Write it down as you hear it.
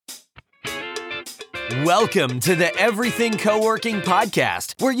Welcome to the Everything Co-working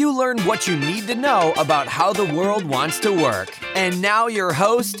Podcast, where you learn what you need to know about how the world wants to work. And now your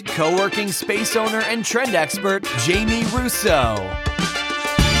host, co-working space owner and trend expert, Jamie Russo.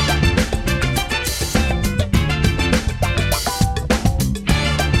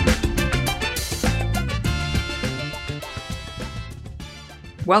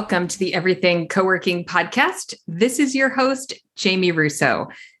 Welcome to the Everything Co-working Podcast. This is your host, Jamie Russo.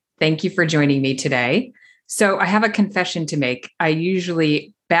 Thank you for joining me today. So I have a confession to make. I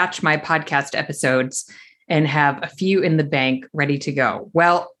usually batch my podcast episodes and have a few in the bank ready to go.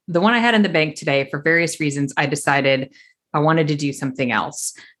 Well, the one I had in the bank today, for various reasons, I decided I wanted to do something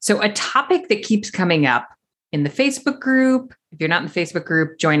else. So a topic that keeps coming up in the Facebook group, if you're not in the Facebook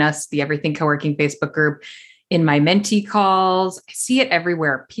group, join us, the Everything Co-working Facebook group. In my mentee calls, I see it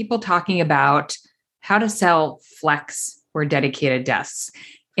everywhere. People talking about how to sell flex or dedicated desks.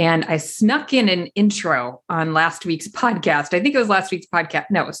 And I snuck in an intro on last week's podcast. I think it was last week's podcast.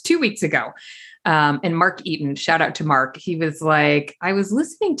 No, it was 2 weeks ago. And Mark Eaton, shout out to Mark. He was like, I was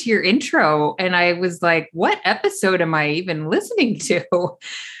listening to your intro and I was like, what episode am I even listening to?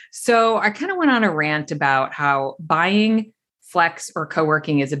 So I kind of went on a rant about how buying flex or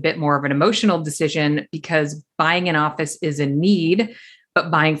co-working is a bit more of an emotional decision because buying an office is a need,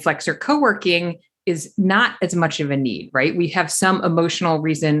 but buying flex or co-working is not as much of a need, right? We have some emotional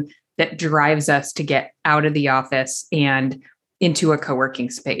reason that drives us to get out of the office and into a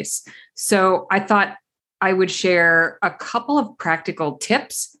co-working space. So I thought I would share a couple of practical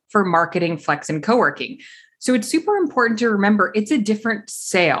tips for marketing flex and co-working. So it's super important to remember it's a different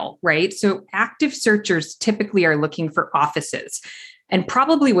sale, right? So active searchers typically are looking for offices. And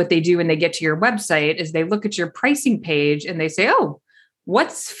probably what they do when they get to your website is they look at your pricing page and they say, oh,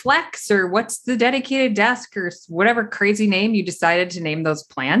 what's flex or what's the dedicated desk or whatever crazy name you decided to name those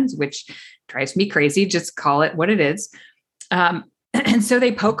plans, which drives me crazy. Just call it what it is. And so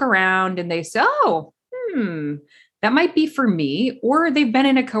they poke around and they say, oh, that might be for me. Or they've been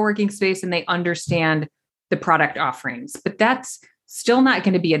in a co-working space and they understand the product offerings, but that's still not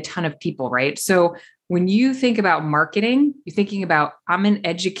going to be a ton of people, right? So when you think about marketing, you're thinking about, I'm in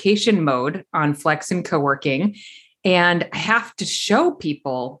education mode on flex and co-working, and I have to show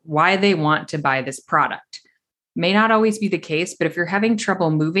people why they want to buy this product. May not always be the case, but if you're having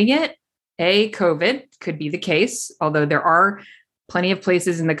trouble moving it, COVID could be the case, although there are plenty of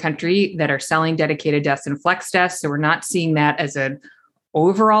places in the country that are selling dedicated desks and flex desks. So we're not seeing that as an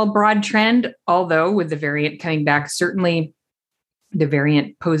overall broad trend, although with the variant coming back, certainly the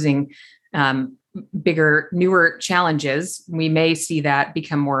variant posing bigger, newer challenges, we may see that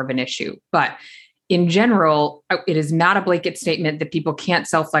become more of an issue. But in general, it is not a blanket statement that people can't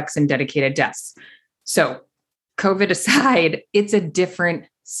sell flex and dedicated desks. So COVID aside, it's a different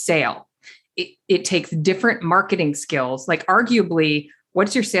sale. It takes different marketing skills. Like arguably,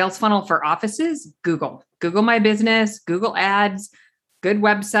 what's your sales funnel for offices? Google My Business, Google Ads, good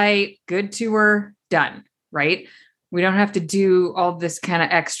website, good tour, done, right? We don't have to do all this kind of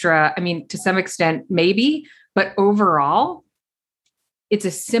extra. I mean, to some extent, maybe, but overall, it's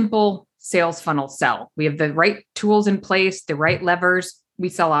a simple sales funnel sell. We have the right tools in place, the right levers, we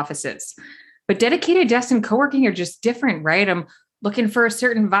sell offices. But dedicated desks and co-working are just different, right? I'm looking for a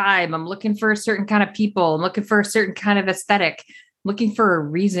certain vibe. I'm looking for a certain kind of people. I'm looking for a certain kind of aesthetic. I'm looking for a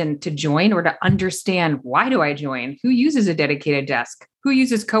reason to join or to understand, why do I join? Who uses a dedicated desk? Who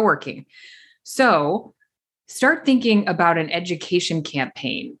uses co-working? So start thinking about an education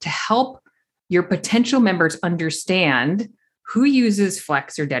campaign to help your potential members understand who uses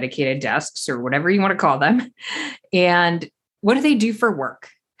flex or dedicated desks or whatever you want to call them. And what do they do for work?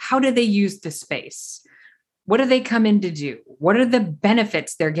 How do they use the space? What do they come in to do? What are the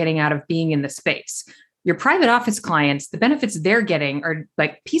benefits they're getting out of being in the space? Your private office clients, the benefits they're getting are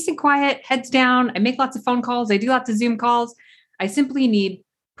like peace and quiet, heads down. I make lots of phone calls. I do lots of Zoom calls. I simply need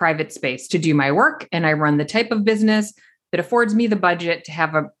private space to do my work. And I run the type of business that affords me the budget to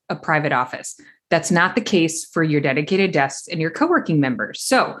have a private office. That's not the case for your dedicated desks and your co-working members.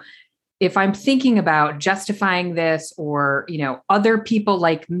 So if I'm thinking about justifying this, or, other people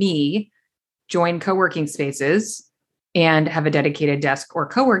like me join co-working spaces and have a dedicated desk or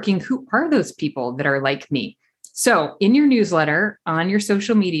co-working, who are those people that are like me? So in your newsletter, on your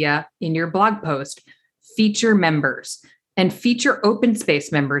social media, in your blog post, feature members and feature open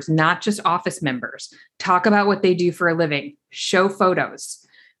space members, not just office members. Talk about what they do for a living, show photos,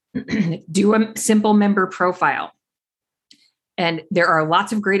 do a simple member profile. And there are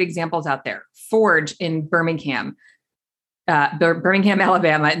lots of great examples out there. Forge in Birmingham,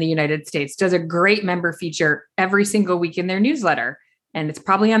 Alabama in the United States does a great member feature every single week in their newsletter. and it's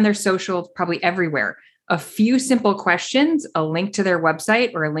probably on their social, probably everywhere. A few simple questions, a link to their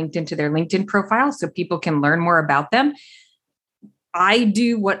website or a link into their LinkedIn profile so people can learn more about them. I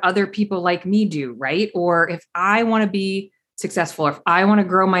do what other people like me do, right? Or if I want to be successful, or if I want to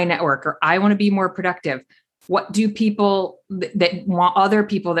grow my network, or I want to be more productive, what do people that want other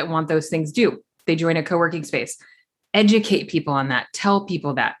people that want those things do? They join a co-working space. Educate people on that, tell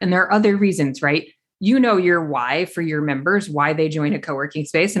people that. And there are other reasons, right? You know your why for your members, why they join a co-working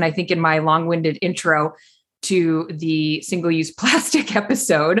space. And I think in my long-winded intro to the single-use plastic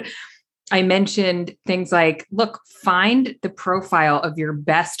episode, I mentioned things like, look, find the profile of your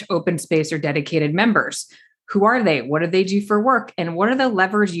best open space or dedicated members. Who are they? What do they do for work? And what are the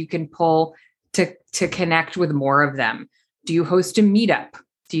levers you can pull to connect with more of them? Do you host a meetup?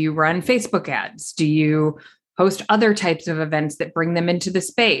 Do you run Facebook ads? Do you host other types of events that bring them into the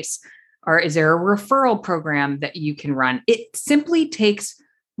space? Or is there a referral program that you can run? It simply takes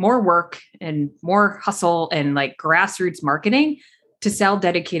more work and more hustle and like grassroots marketing to sell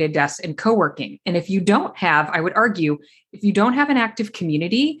dedicated desks and co-working. And if you don't have, I would argue, if you don't have an active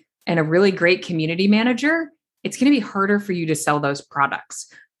community and a really great community manager, it's going to be harder for you to sell those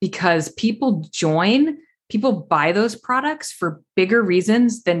products because people buy those products for bigger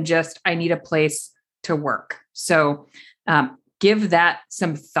reasons than just, I need a place to work. So give that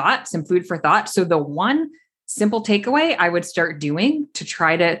some thought, some food for thought. So the one simple takeaway I would start doing to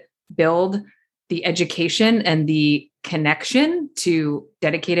try to build the education and the connection to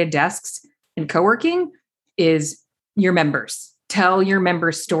dedicated desks and co-working is your members. Tell your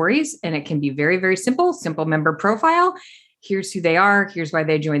members stories, and it can be very, very simple member profile. Here's who they are. Here's why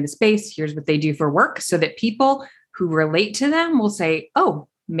they joined the space. Here's what they do for work, so that people who relate to them will say, oh,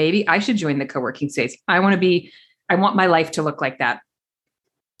 maybe I should join the co-working space. I want my life to look like that.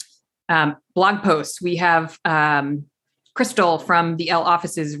 Blog posts. We have Crystal from the L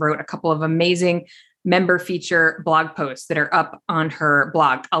Offices wrote a couple of amazing member feature blog posts that are up on her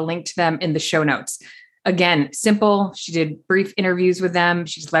blog. I'll link to them in the show notes. Again, simple. She did brief interviews with them.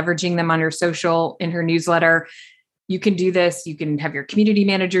 She's leveraging them on her social, in her newsletter. You can do this. You can have your community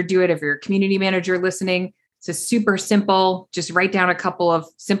manager do it if you're a community manager listening. It's a super simple, just write down a couple of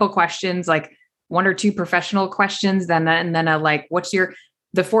simple questions, like one or two professional questions, and then a like,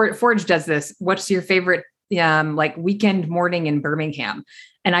 the Forge does this. What's your favorite like weekend morning in Birmingham?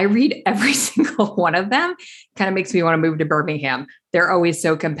 And I read every single one of them. Kind of makes me want to move to Birmingham. They're always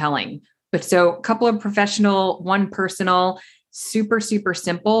so compelling. But so a couple of professional, one personal, super, super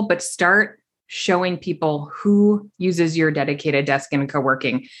simple, but start showing people who uses your dedicated desk and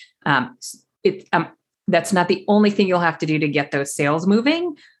co-working. That's not the only thing you'll have to do to get those sales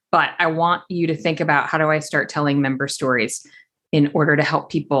moving, but I want you to think about, how do I start telling member stories in order to help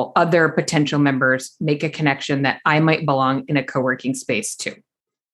people, other potential members, make a connection that I might belong in a co-working space too.